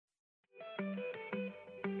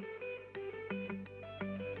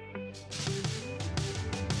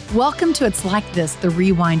Welcome to It's Like This, the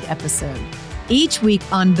Rewind episode. Each week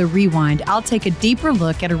on The Rewind, I'll take a deeper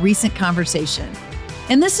look at a recent conversation.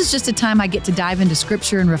 And this is just a time I get to dive into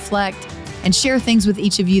scripture and reflect and share things with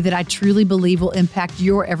each of you that I truly believe will impact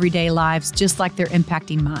your everyday lives just like they're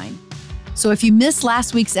impacting mine. So if you missed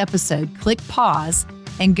last week's episode, click pause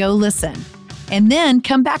and go listen. And then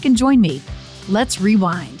come back and join me. Let's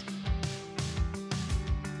rewind.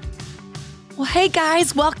 Well, hey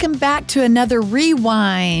guys, welcome back to another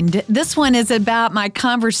Rewind. This one is about my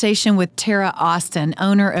conversation with Tara Austin,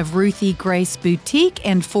 owner of Ruthie Grace Boutique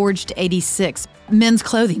and Forged 86 men's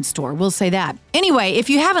clothing store. We'll say that. Anyway, if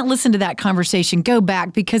you haven't listened to that conversation, go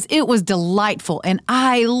back because it was delightful. And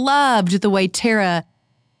I loved the way Tara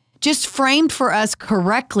just framed for us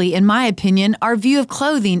correctly, in my opinion, our view of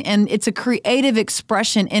clothing. And it's a creative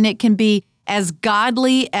expression, and it can be as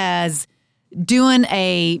godly as doing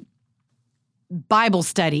a Bible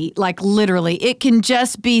study, like literally. It can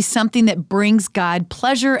just be something that brings God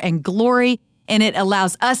pleasure and glory, and it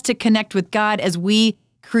allows us to connect with God as we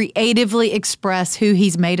creatively express who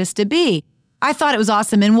He's made us to be. I thought it was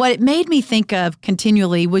awesome, and what it made me think of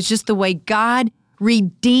continually was just the way God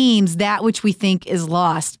redeems that which we think is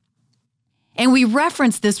lost. And we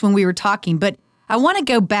referenced this when we were talking, but I want to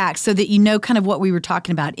go back so that you know kind of what we were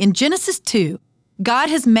talking about. In Genesis 2, God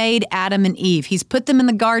has made Adam and Eve. He's put them in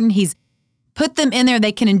the garden. He's put them in there.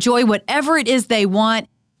 They can enjoy whatever it is they want.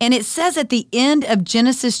 And it says at the end of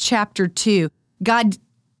Genesis chapter 2, God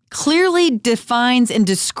clearly defines and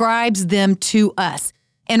describes them to us.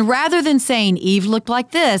 And rather than saying Eve looked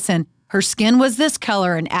like this and her skin was this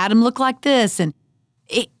color and Adam looked like this, and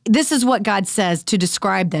this is what God says to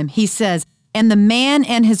describe them. He says, and the man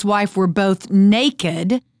and his wife were both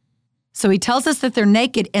naked. So he tells us that they're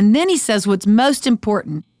naked. And then he says what's most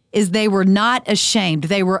important is they were not ashamed.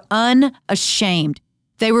 They were unashamed.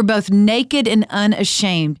 They were both naked and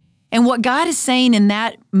unashamed. And what God is saying in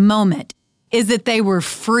that moment is that they were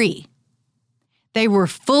free. They were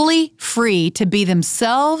fully free to be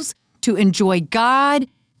themselves, to enjoy God,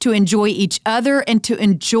 to enjoy each other, and to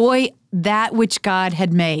enjoy that which God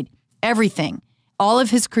had made. Everything, all of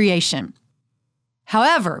His creation.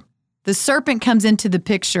 However, the serpent comes into the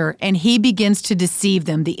picture and he begins to deceive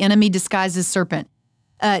them. The enemy disguised as serpent.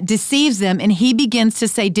 Deceives them, and he begins to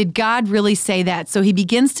say, did God really say that? So he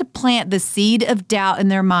begins to plant the seed of doubt in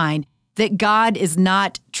their mind that God is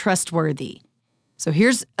not trustworthy. So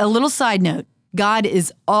here's a little side note. God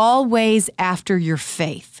is always after your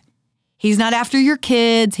faith. He's not after your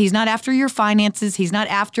kids. He's not after your finances. He's not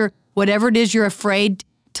after whatever it is you're afraid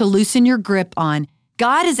to loosen your grip on.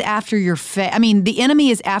 God is after your faith. The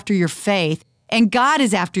enemy is after your faith, and God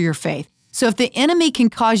is after your faith. So if the enemy can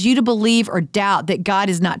cause you to believe or doubt that God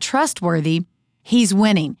is not trustworthy, he's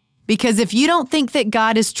winning. Because if you don't think that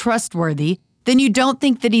God is trustworthy, then you don't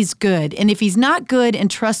think that He's good. And if He's not good and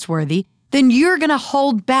trustworthy, then you're going to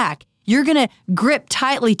hold back. You're going to grip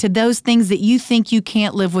tightly to those things that you think you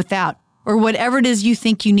can't live without, or whatever it is you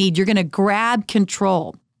think you need. You're going to grab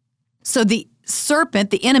control. So the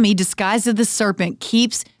serpent, the enemy disguised as the serpent,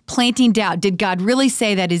 keeps planting doubt. Did God really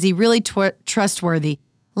say that? Is He really trustworthy?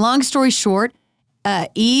 Long story short,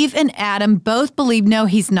 Eve and Adam both believe, no,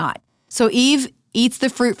 He's not. So Eve eats the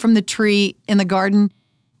fruit from the tree in the garden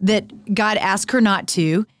that God asked her not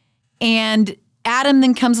to. And Adam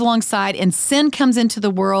then comes alongside and sin comes into the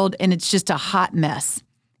world, and it's just a hot mess.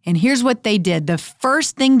 And here's what they did. The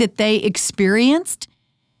first thing that they experienced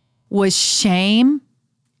was shame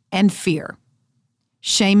and fear.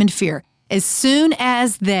 Shame and fear. As soon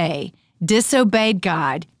as they disobeyed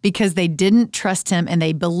God because they didn't trust Him and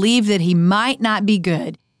they believed that He might not be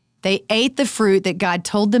good, they ate the fruit that God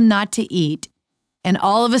told them not to eat, and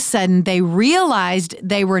all of a sudden they realized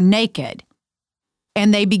they were naked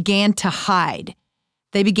and they began to hide.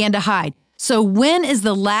 They began to hide. So when is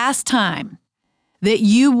the last time that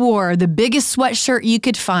you wore the biggest sweatshirt you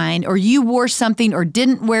could find, or you wore something or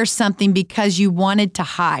didn't wear something because you wanted to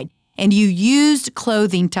hide, and you used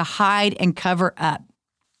clothing to hide and cover up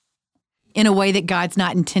in a way that God's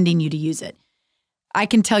not intending you to use it? I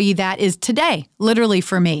can tell you that is today, literally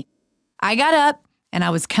for me. I got up and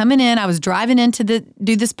I was coming in, I was driving in to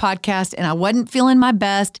do this podcast, and I wasn't feeling my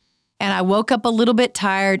best. And I woke up a little bit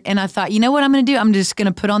tired, and I thought, you know what I'm going to do? I'm just going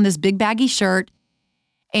to put on this big baggy shirt,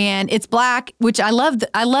 and it's black, which I love.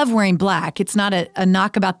 I love wearing black. It's not a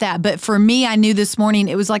knock about that. But for me, I knew this morning,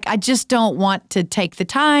 it was like, I just don't want to take the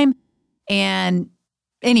time. And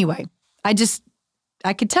anyway, I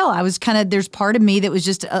could tell I was there's part of me that was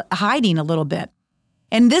just hiding a little bit.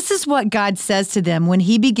 And this is what God says to them when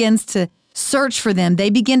He begins to search for them. They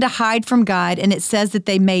begin to hide from God, and it says that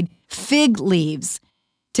they made fig leaves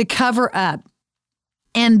to cover up.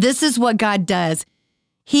 And this is what God does.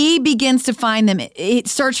 He begins to find them,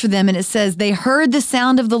 search for them, and it says, they heard the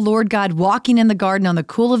sound of the Lord God walking in the garden on the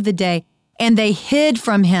cool of the day, and they hid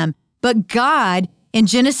from him. But God, in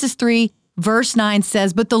Genesis 3, verse 9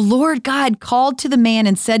 says, but the Lord God called to the man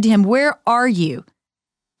and said to him, where are you?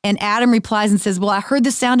 And Adam replies and says, well, I heard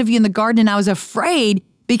the sound of you in the garden, and I was afraid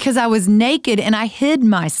because I was naked, and I hid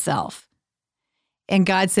myself. And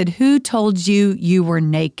God said, who told you you were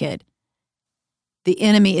naked? The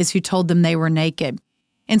enemy is who told them they were naked.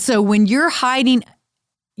 And so when you're hiding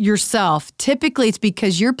yourself, typically it's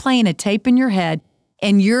because you're playing a tape in your head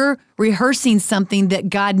and you're rehearsing something that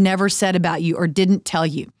God never said about you or didn't tell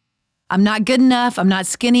you. I'm not good enough. I'm not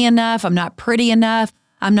skinny enough. I'm not pretty enough.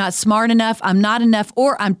 I'm not smart enough. I'm not enough,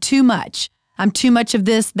 or I'm too much. I'm too much of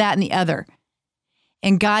this, that, and the other.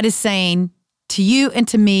 And God is saying to you and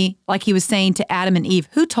to me, like he was saying to Adam and Eve,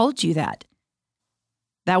 who told you that?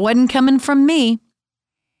 That wasn't coming from me.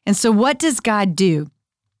 And so what does God do?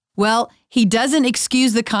 Well, he doesn't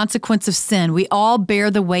excuse the consequence of sin. We all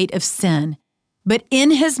bear the weight of sin. But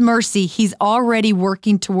in his mercy, he's already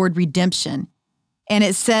working toward redemption. And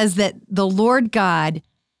it says that the Lord God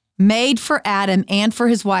made for Adam and for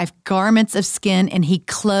his wife garments of skin, and he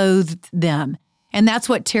clothed them. And that's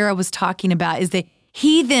what Tara was talking about, is that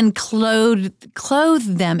he then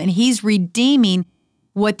clothed them, and he's redeeming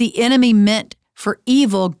what the enemy meant for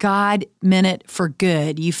evil. God meant it for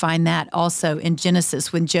good. You find that also in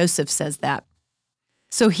Genesis when Joseph says that.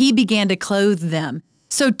 So he began to clothe them.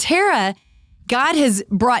 So God has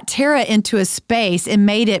brought Tara into a space and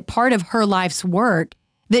made it part of her life's work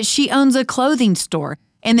that she owns a clothing store,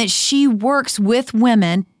 and that she works with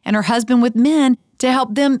women and her husband with men to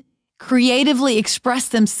help them creatively express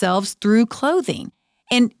themselves through clothing.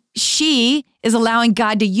 And she is allowing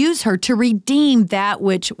God to use her to redeem that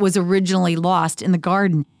which was originally lost in the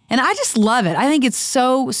garden. And I just love it. I think it's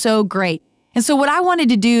so, so great. And so what I wanted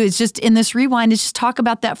to do is just in this rewind is just talk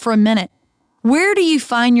about that for a minute. Where do you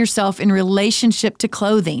find yourself in relationship to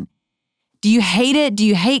clothing? Do you hate it? Do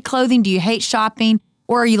you hate clothing? Do you hate shopping?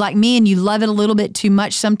 Or are you like me and you love it a little bit too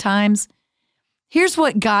much sometimes? Here's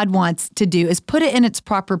what God wants to do is put it in its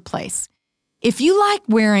proper place. If you like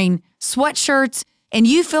wearing sweatshirts and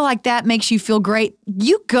you feel like that makes you feel great,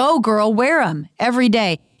 you go, girl, wear them every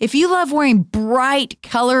day. If you love wearing bright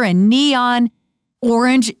color and neon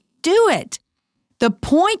orange, do it. The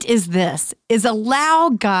point is this, is allow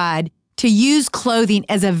God to use clothing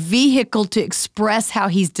as a vehicle to express how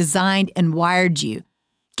he's designed and wired you.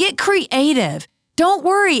 Get creative. Don't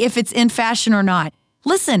worry if it's in fashion or not.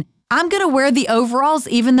 Listen, I'm going to wear the overalls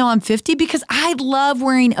even though I'm 50 because I love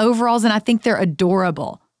wearing overalls and I think they're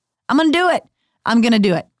adorable. I'm going to do it. I'm going to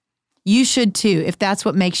do it. You should too, if that's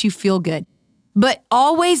what makes you feel good. But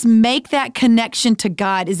always make that connection to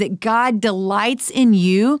God, is that God delights in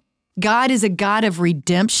you. God is a God of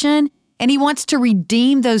redemption, and he wants to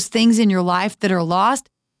redeem those things in your life that are lost.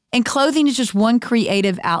 And clothing is just one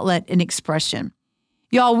creative outlet and expression.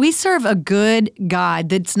 Y'all, we serve a good God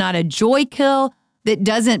that's not a joy kill, that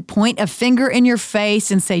doesn't point a finger in your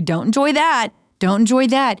face and say, don't enjoy that, don't enjoy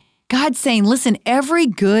that. God's saying, listen, every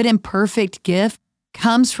good and perfect gift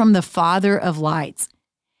comes from the Father of lights.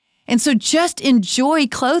 And so just enjoy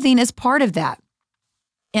clothing as part of that.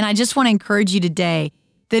 And I just want to encourage you today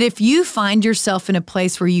that if you find yourself in a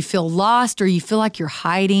place where you feel lost or you feel like you're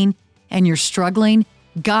hiding and you're struggling,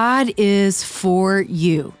 God is for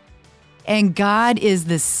you. And God is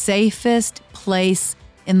the safest place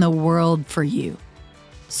in the world for you.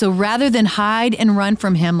 So rather than hide and run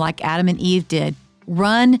from him like Adam and Eve did,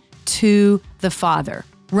 run to the Father.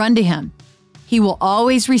 Run to him. He will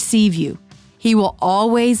always receive you. He will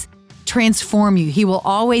always transform you. He will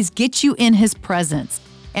always get you in his presence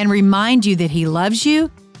and remind you that he loves you,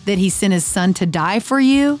 that he sent his son to die for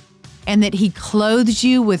you, and that he clothes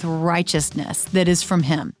you with righteousness that is from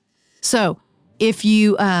him. So if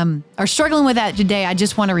you are struggling with that today, I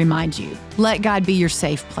just want to remind you, let God be your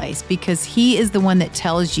safe place, because he is the one that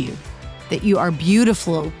tells you that you are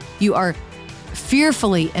beautiful, you are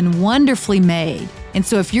fearfully and wonderfully made. And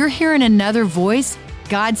so if you're hearing another voice,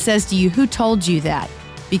 God says to you, who told you that?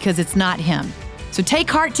 Because it's not him. So take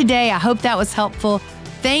heart today. I hope that was helpful.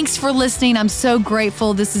 Thanks for listening. I'm so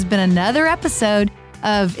grateful. This has been another episode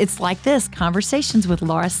of It's Like This, Conversations with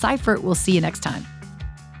Laura Seifert. We'll see you next time.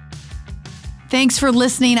 Thanks for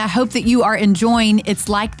listening. I hope that you are enjoying It's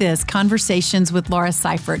Like This, Conversations with Laura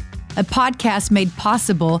Seifert, a podcast made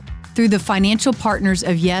possible through the financial partners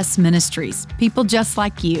of Yes Ministries, people just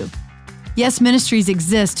like you. Yes Ministries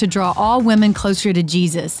exists to draw all women closer to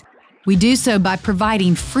Jesus. We do so by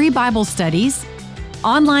providing free Bible studies,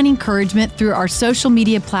 online encouragement through our social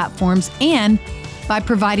media platforms, and by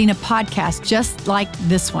providing a podcast just like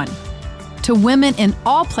this one to women in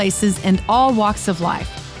all places and all walks of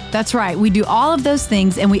life. That's right, we do all of those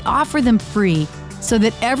things and we offer them free so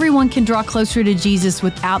that everyone can draw closer to Jesus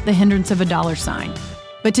without the hindrance of a dollar sign.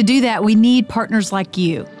 But to do that, we need partners like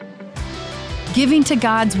you. Giving to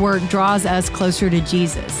God's work draws us closer to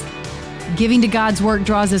Jesus. Giving to God's work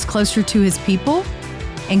draws us closer to His people,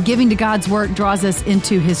 and giving to God's work draws us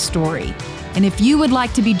into His story. And if you would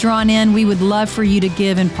like to be drawn in, we would love for you to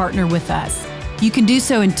give and partner with us. You can do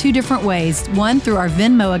so in two different ways. One, through our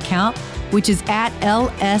Venmo account, which is at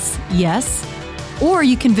LSYes, or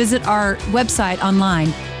you can visit our website online,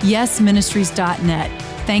 yesministries.net.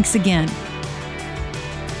 Thanks again.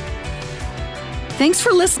 Thanks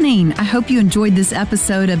for listening. I hope you enjoyed this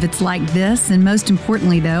episode of It's Like This, and most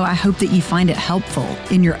importantly, though, I hope that you find it helpful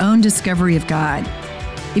in your own discovery of God.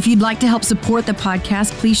 If you'd like to help support the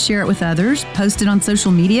podcast, please share it with others, post it on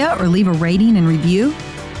social media, or leave a rating and review.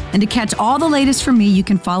 And to catch all the latest from me, you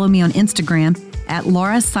can follow me on Instagram at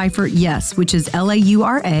Laura Seifert Yes, which is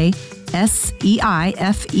LauraSeifertyes.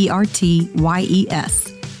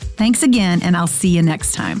 Thanks again, and I'll see you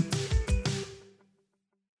next time.